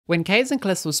When Caves and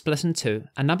Cliffs was split in two,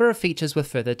 a number of features were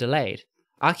further delayed.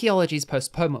 Archaeology's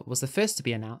postponement was the first to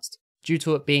be announced, due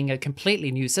to it being a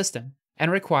completely new system,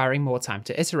 and requiring more time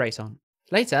to iterate on.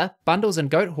 Later, bundles and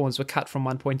goat horns were cut from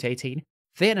 1.18,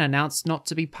 then announced not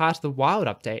to be part of the Wild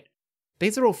update.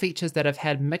 These are all features that have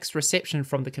had mixed reception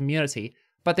from the community,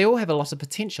 but they all have a lot of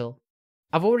potential.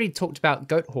 I've already talked about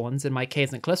goat horns in my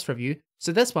Caves and Cliffs review,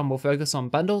 so this one will focus on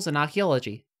bundles and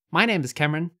archaeology. My name is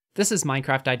Cameron, this is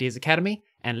Minecraft Ideas Academy,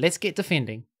 and let's get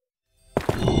defending.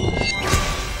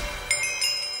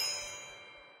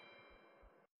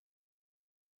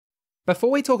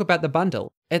 Before we talk about the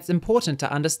bundle, it's important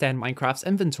to understand Minecraft's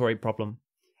inventory problem.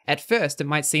 At first, it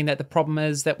might seem that the problem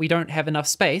is that we don't have enough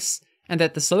space, and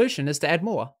that the solution is to add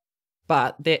more.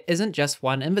 But there isn't just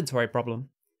one inventory problem.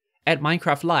 At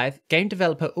Minecraft Live, game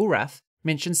developer Ulraf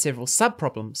mentioned several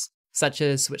sub-problems, such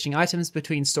as switching items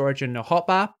between storage in a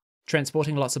hotbar,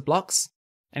 transporting lots of blocks,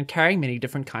 and carrying many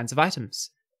different kinds of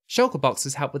items. Shulker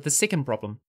boxes help with the second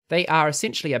problem. They are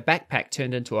essentially a backpack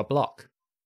turned into a block.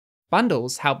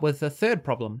 Bundles help with the third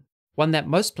problem, one that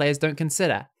most players don't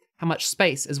consider: how much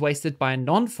space is wasted by a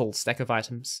non-full stack of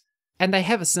items. And they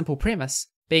have a simple premise,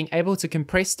 being able to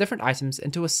compress different items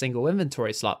into a single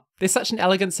inventory slot. They're such an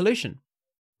elegant solution.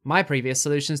 My previous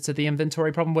solutions to the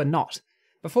inventory problem were not.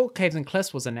 Before Caves and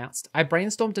Cliffs was announced, I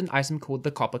brainstormed an item called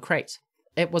the Copper Crate.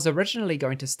 It was originally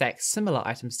going to stack similar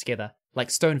items together, like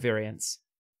stone variants.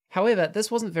 However, this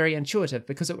wasn't very intuitive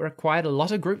because it required a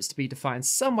lot of groups to be defined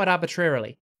somewhat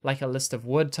arbitrarily, like a list of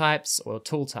wood types or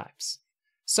tool types.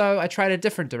 So I tried a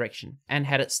different direction, and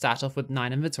had it start off with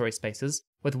 9 inventory spaces,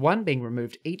 with 1 being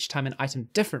removed each time an item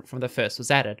different from the first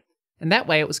was added. And that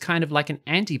way it was kind of like an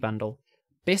anti-bundle,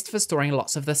 best for storing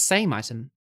lots of the same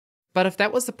item. But if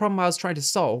that was the problem I was trying to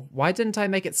solve, why didn't I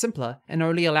make it simpler and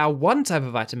only allow 1 type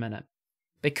of item in it?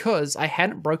 Because I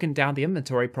hadn't broken down the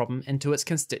inventory problem into its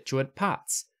constituent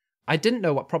parts. I didn't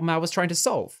know what problem I was trying to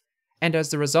solve, and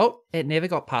as a result, it never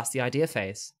got past the idea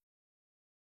phase.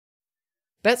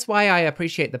 That's why I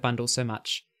appreciate the bundle so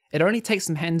much. It only takes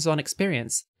some hands-on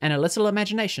experience and a little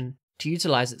imagination to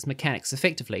utilize its mechanics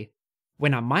effectively.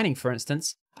 When I'm mining, for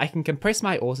instance, I can compress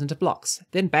my ores into blocks,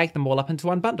 then bag them all up into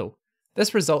one bundle.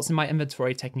 This results in my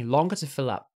inventory taking longer to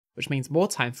fill up, which means more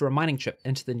time for a mining trip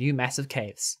into the new massive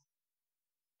caves.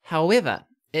 However,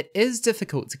 it is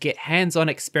difficult to get hands-on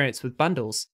experience with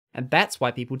bundles, and that's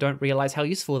why people don't realize how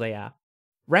useful they are.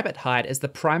 Rabbit hide is the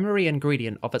primary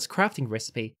ingredient of its crafting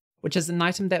recipe, which is an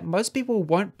item that most people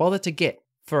won't bother to get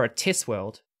for a test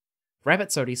world.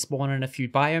 Rabbits only spawn in a few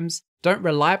biomes, don't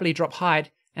reliably drop hide,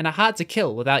 and are hard to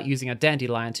kill without using a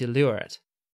dandelion to lure it.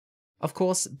 Of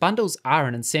course, bundles are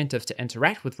an incentive to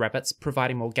interact with rabbits,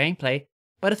 providing more gameplay,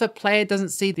 but if a player doesn't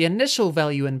see the initial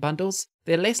value in bundles,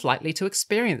 they're less likely to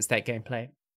experience that gameplay.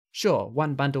 Sure,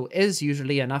 1 bundle is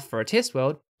usually enough for a test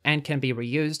world, and can be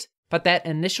reused, but that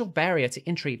initial barrier to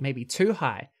entry may be too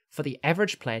high for the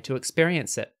average player to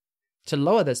experience it. To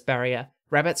lower this barrier,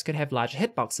 rabbits could have larger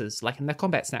hitboxes, like in the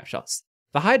combat snapshots.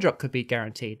 The hide drop could be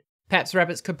guaranteed. Perhaps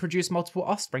rabbits could produce multiple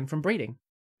offspring from breeding.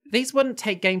 These wouldn't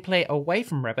take gameplay away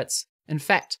from rabbits. In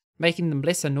fact, making them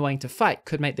less annoying to fight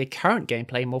could make their current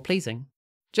gameplay more pleasing.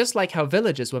 Just like how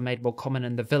villagers were made more common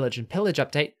in the Village and Pillage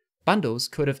update, bundles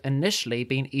could have initially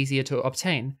been easier to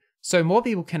obtain, so more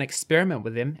people can experiment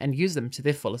with them and use them to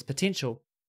their fullest potential.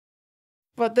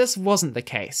 But this wasn't the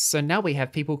case, so now we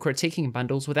have people critiquing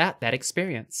bundles without that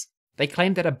experience. They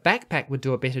claim that a backpack would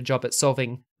do a better job at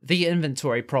solving the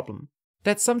inventory problem,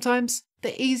 that sometimes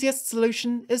the easiest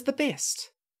solution is the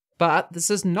best. But this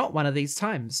is not one of these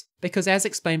times, because as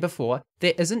explained before,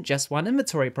 there isn't just one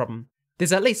inventory problem.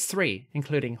 There's at least 3,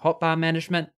 including hotbar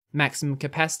management, maximum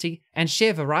capacity, and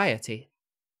share variety.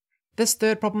 This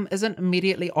third problem isn't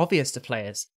immediately obvious to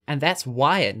players, and that's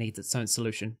why it needs its own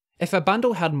solution. If a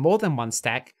bundle held more than 1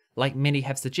 stack, like many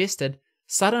have suggested,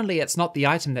 suddenly it's not the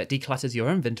item that declutters your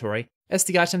inventory, it's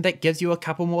the item that gives you a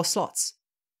couple more slots.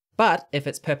 But if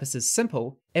its purpose is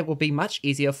simple, it will be much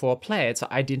easier for a player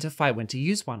to identify when to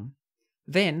use one.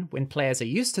 Then, when players are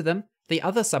used to them, the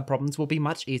other sub-problems will be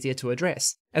much easier to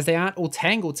address, as they aren't all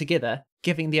tangled together,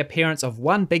 giving the appearance of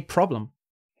one big problem.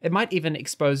 It might even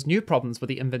expose new problems with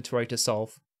the inventory to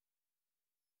solve.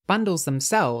 Bundles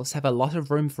themselves have a lot of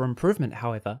room for improvement,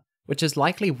 however, which is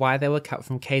likely why they were cut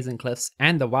from Caves and Cliffs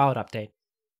and the Wild update.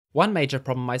 One major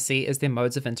problem I see is their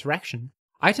modes of interaction.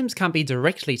 Items can't be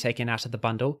directly taken out of the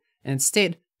bundle, and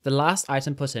instead, the last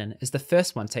item put in is the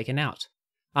first one taken out,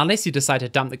 unless you decide to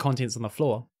dump the contents on the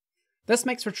floor. This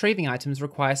makes retrieving items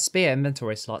require spare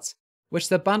inventory slots, which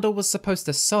the bundle was supposed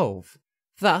to solve.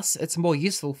 Thus, it's more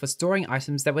useful for storing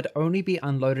items that would only be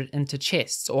unloaded into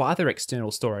chests or other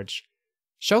external storage.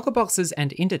 Shulker boxes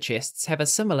and ender chests have a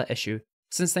similar issue,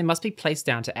 since they must be placed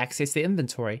down to access the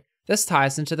inventory. This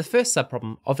ties into the first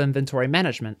subproblem of inventory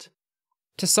management.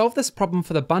 To solve this problem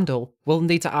for the bundle, we'll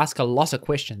need to ask a lot of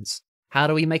questions. How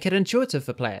do we make it intuitive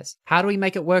for players? How do we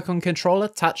make it work on controller,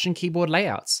 touch, and keyboard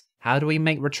layouts? How do we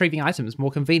make retrieving items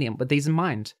more convenient with these in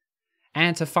mind?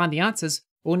 And to find the answers,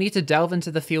 we'll need to delve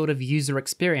into the field of user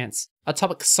experience, a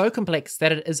topic so complex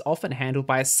that it is often handled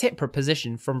by a separate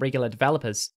position from regular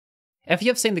developers. If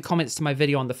you've seen the comments to my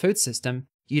video on the food system,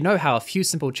 you know how a few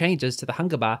simple changes to the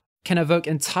hunger bar can evoke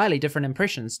entirely different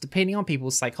impressions depending on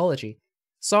people's psychology.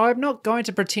 So I'm not going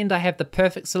to pretend I have the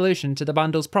perfect solution to the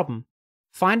bundle's problem.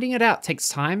 Finding it out takes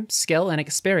time, skill, and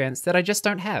experience that I just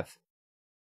don't have.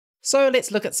 So let's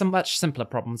look at some much simpler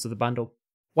problems of the bundle.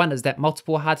 One is that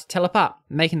multiple are hard to tell apart,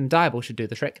 making them dyeable should do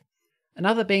the trick.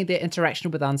 Another being their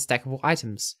interaction with unstackable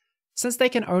items. Since they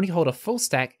can only hold a full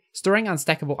stack, storing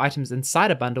unstackable items inside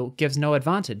a bundle gives no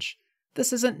advantage.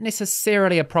 This isn't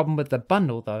necessarily a problem with the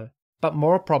bundle though, but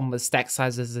more a problem with stack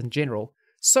sizes in general.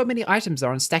 So many items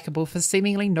are unstackable for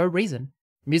seemingly no reason.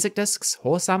 Music discs,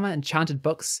 horse armor, enchanted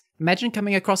books. Imagine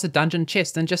coming across a dungeon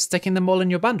chest and just sticking them all in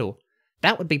your bundle.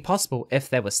 That would be possible if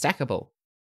they were stackable.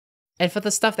 And for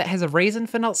the stuff that has a reason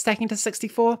for not stacking to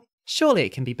 64, surely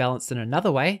it can be balanced in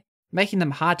another way. Making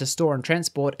them hard to store and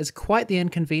transport is quite the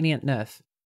inconvenient nerf.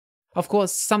 Of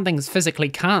course, some things physically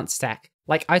can't stack,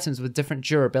 like items with different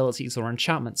durabilities or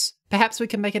enchantments. Perhaps we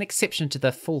can make an exception to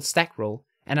the full stack rule,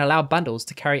 and allow bundles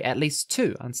to carry at least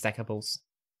 2 unstackables.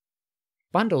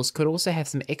 Bundles could also have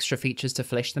some extra features to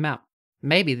flesh them out.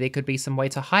 Maybe there could be some way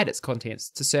to hide its contents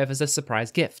to serve as a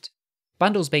surprise gift.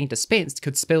 Bundles being dispensed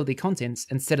could spill the contents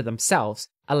instead of themselves,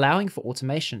 allowing for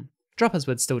automation. Droppers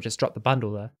would still just drop the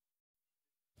bundle though.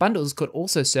 Bundles could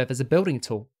also serve as a building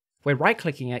tool, where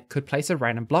right-clicking it could place a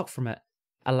random block from it,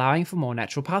 allowing for more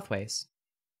natural pathways.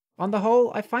 On the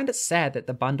whole, I find it sad that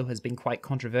the bundle has been quite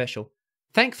controversial.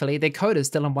 Thankfully, their code is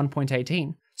still in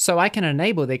 1.18, so I can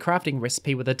enable their crafting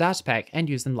recipe with a data pack and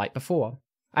use them like before.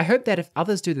 I hope that if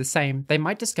others do the same, they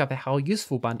might discover how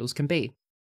useful bundles can be.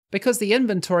 Because the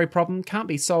inventory problem can't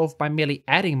be solved by merely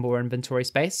adding more inventory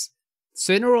space.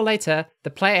 Sooner or later,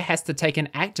 the player has to take an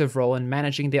active role in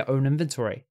managing their own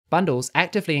inventory. Bundles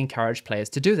actively encourage players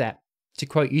to do that, to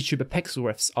quote YouTuber Pixel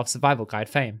Riffs of Survival Guide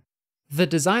fame. The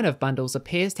design of bundles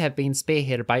appears to have been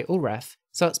spearheaded by Ulraf,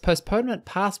 so its postponement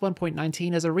past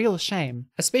 1.19 is a real shame,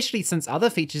 especially since other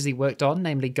features he worked on,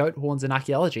 namely goat horns and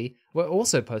archaeology, were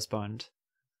also postponed.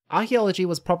 Archaeology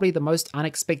was probably the most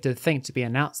unexpected thing to be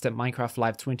announced at Minecraft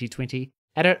Live 2020,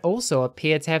 and it also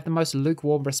appeared to have the most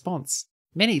lukewarm response.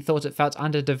 Many thought it felt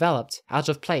underdeveloped, out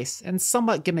of place, and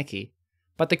somewhat gimmicky.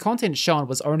 But the content shown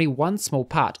was only one small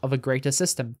part of a greater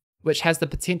system, which has the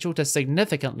potential to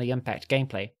significantly impact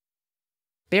gameplay.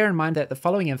 Bear in mind that the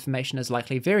following information is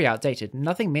likely very outdated, and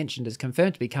nothing mentioned is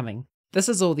confirmed to be coming. This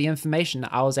is all the information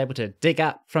I was able to dig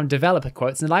up from developer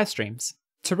quotes and live streams.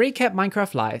 To recap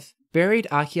Minecraft Live, buried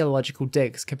archaeological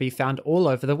digs can be found all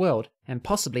over the world, and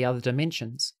possibly other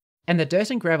dimensions. And the dirt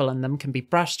and gravel in them can be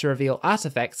brushed to reveal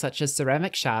artifacts such as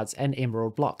ceramic shards and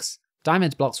emerald blocks.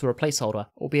 Diamond blocks were a placeholder,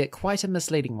 albeit quite a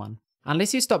misleading one.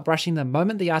 Unless you stop brushing the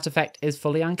moment the artifact is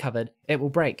fully uncovered, it will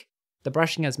break. The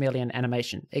brushing is merely an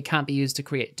animation, it can't be used to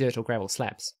create dirt or gravel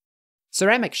slabs.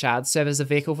 Ceramic shards serve as a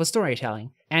vehicle for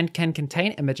storytelling, and can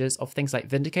contain images of things like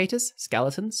vindicators,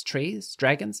 skeletons, trees,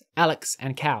 dragons, alex,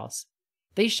 and cows.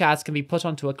 These shards can be put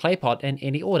onto a clay pot in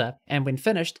any order, and when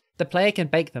finished, the player can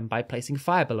bake them by placing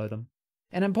fire below them.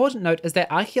 An important note is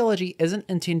that archaeology isn't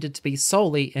intended to be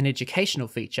solely an educational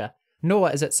feature,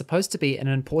 nor is it supposed to be an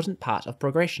important part of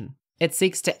progression. It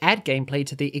seeks to add gameplay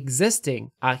to the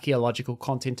existing archaeological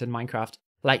content in Minecraft,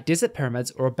 like desert pyramids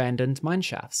or abandoned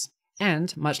mineshafts.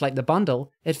 And, much like the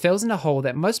bundle, it fills in a hole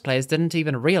that most players didn't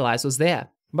even realize was there.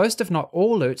 Most if not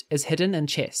all loot is hidden in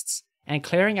chests, and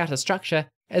clearing out a structure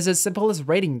is as simple as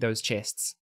raiding those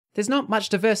chests. There's not much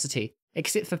diversity,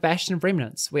 except for bastion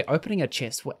remnants, where opening a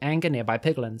chest will anger nearby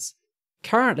piglins.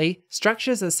 Currently,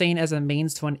 structures are seen as a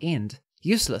means to an end,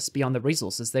 useless beyond the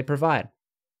resources they provide.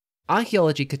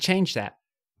 Archaeology could change that.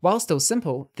 While still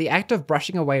simple, the act of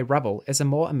brushing away rubble is a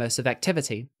more immersive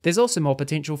activity. There's also more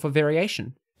potential for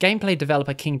variation. Gameplay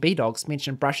developer King B-Dogs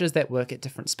mentioned brushes that work at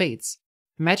different speeds.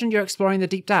 Imagine you're exploring the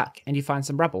deep dark and you find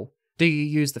some rubble. Do you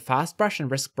use the fast brush and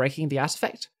risk breaking the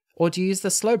artifact? Or do you use the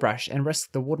slow brush and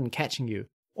risk the warden catching you?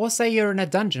 Or say you're in a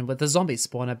dungeon with the zombie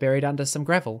spawner buried under some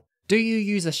gravel. Do you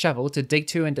use a shovel to dig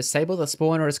to and disable the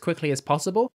spawner as quickly as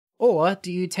possible? Or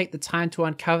do you take the time to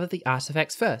uncover the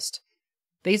artifacts first?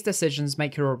 These decisions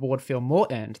make your reward feel more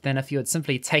earned than if you had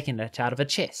simply taken it out of a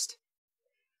chest.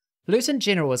 Loot in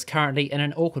general is currently in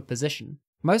an awkward position.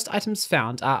 Most items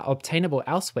found are obtainable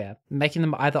elsewhere, making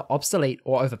them either obsolete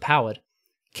or overpowered.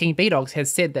 King B-Dogs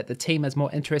has said that the team is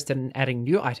more interested in adding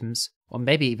new items, or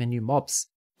maybe even new mobs,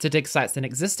 to dig sites than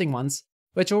existing ones,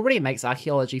 which already makes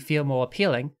archaeology feel more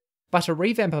appealing, but a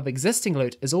revamp of existing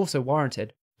loot is also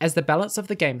warranted, as the balance of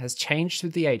the game has changed through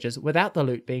the ages without the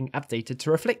loot being updated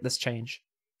to reflect this change.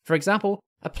 For example,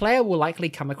 a player will likely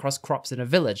come across crops in a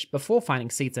village before finding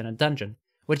seeds in a dungeon,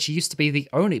 which used to be the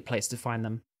only place to find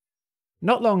them.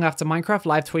 Not long after Minecraft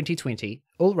Live 2020,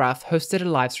 Ulraf hosted a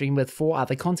livestream with 4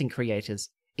 other content creators,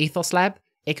 EthosLab,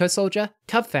 EcoSoldier,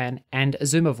 Cubfan, and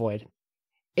AzumaVoid.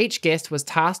 Each guest was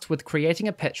tasked with creating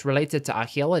a pitch related to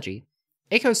archaeology.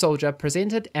 EcoSoldier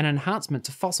presented an enhancement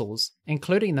to fossils,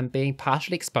 including them being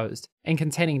partially exposed and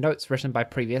containing notes written by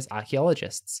previous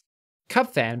archaeologists.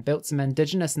 Cubfan built some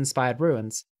indigenous-inspired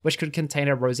ruins, which could contain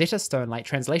a Rosetta Stone-like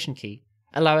translation key,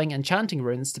 allowing enchanting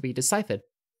runes to be deciphered.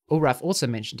 Ulraf also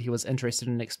mentioned he was interested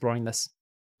in exploring this.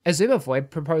 AzumaVoid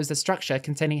proposed a structure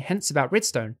containing hints about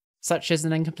redstone, such as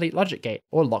an incomplete logic gate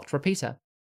or locked repeater.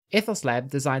 EthosLab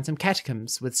designed some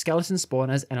catacombs with skeleton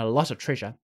spawners and a lot of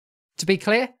treasure. To be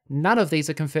clear, none of these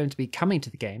are confirmed to be coming to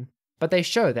the game, but they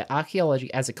show that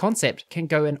archaeology as a concept can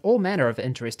go in all manner of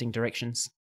interesting directions.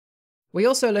 We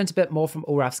also learnt a bit more from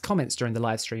Ulraf's comments during the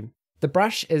livestream. The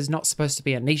brush is not supposed to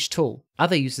be a niche tool,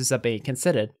 other uses are being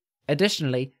considered.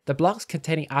 Additionally, the blocks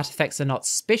containing artifacts are not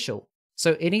special,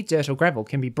 so any dirt or gravel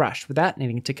can be brushed without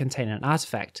needing to contain an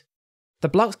artifact. The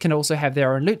blocks can also have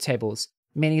their own loot tables,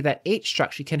 meaning that each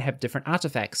structure can have different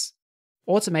artifacts.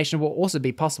 Automation will also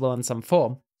be possible in some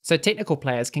form, so technical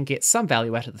players can get some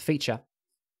value out of the feature.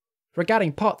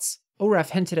 Regarding pots,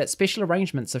 Ulraf hinted at special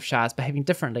arrangements of shards behaving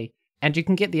differently, and you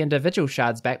can get the individual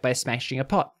shards back by smashing a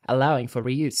pot, allowing for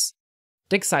reuse.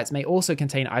 Dig sites may also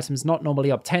contain items not normally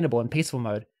obtainable in peaceful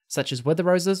mode, such as wither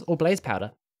roses or blaze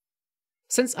powder.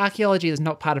 Since archaeology is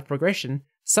not part of progression,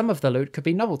 some of the loot could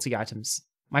be novelty items.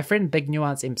 My friend Big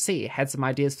Nuance MC had some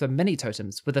ideas for mini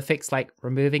totems with effects like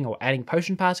removing or adding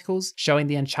potion particles, showing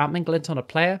the enchantment glint on a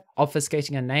player,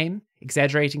 obfuscating a name,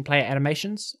 exaggerating player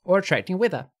animations, or attracting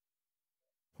weather.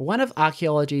 One of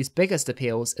archaeology's biggest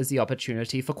appeals is the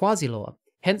opportunity for quasi-lore,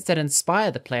 hints that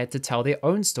inspire the player to tell their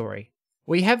own story.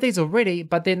 We have these already,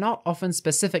 but they're not often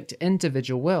specific to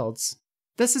individual worlds.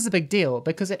 This is a big deal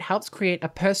because it helps create a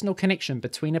personal connection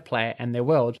between a player and their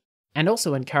world, and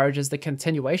also encourages the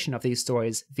continuation of these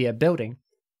stories via building.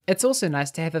 It's also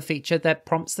nice to have a feature that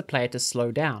prompts the player to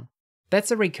slow down.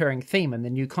 That's a recurring theme in the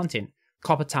new content.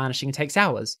 Copper tarnishing takes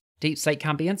hours, deep slate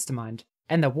can't be insta-mined,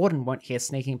 and the warden won't hear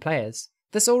sneaking players.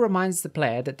 This all reminds the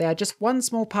player that they are just one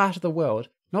small part of the world,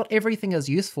 not everything is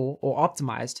useful or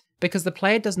optimized, because the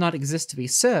player does not exist to be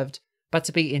served, but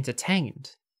to be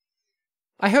entertained.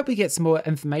 I hope we get some more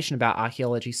information about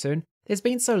archaeology soon. There's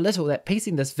been so little that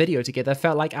piecing this video together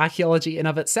felt like archaeology in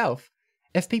of itself.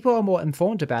 If people are more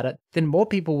informed about it, then more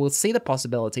people will see the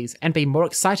possibilities and be more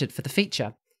excited for the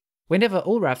feature. Whenever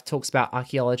Ulraf talks about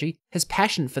archaeology, his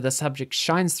passion for the subject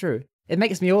shines through. It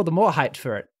makes me all the more hyped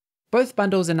for it. Both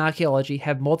bundles and archaeology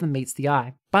have more than meets the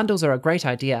eye. Bundles are a great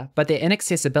idea, but their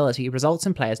inaccessibility results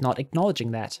in players not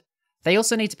acknowledging that. They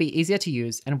also need to be easier to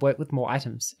use and work with more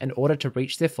items in order to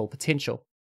reach their full potential.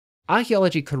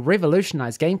 Archaeology could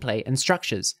revolutionize gameplay and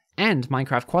structures, and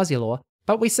Minecraft quasi-lore,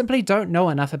 but we simply don't know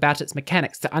enough about its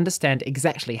mechanics to understand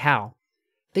exactly how.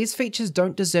 These features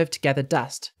don't deserve to gather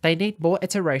dust, they need more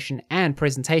iteration and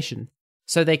presentation,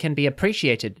 so they can be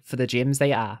appreciated for the gems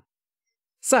they are.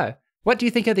 So, what do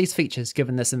you think of these features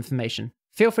given this information?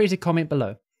 Feel free to comment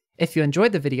below. If you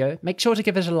enjoyed the video, make sure to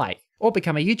give it a like, or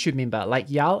become a YouTube member like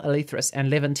Jarl, Elithris,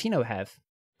 and Levantino have.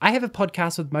 I have a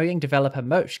podcast with Mojang developer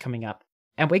Mosh coming up,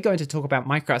 and we're going to talk about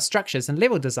Minecraft structures and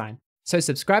level design, so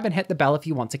subscribe and hit the bell if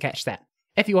you want to catch that.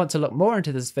 If you want to look more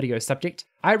into this video subject,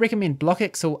 I recommend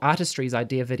BlockXL Artistry's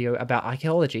idea video about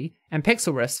archaeology and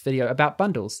Pixel Riff's video about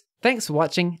bundles. Thanks for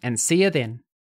watching, and see you then!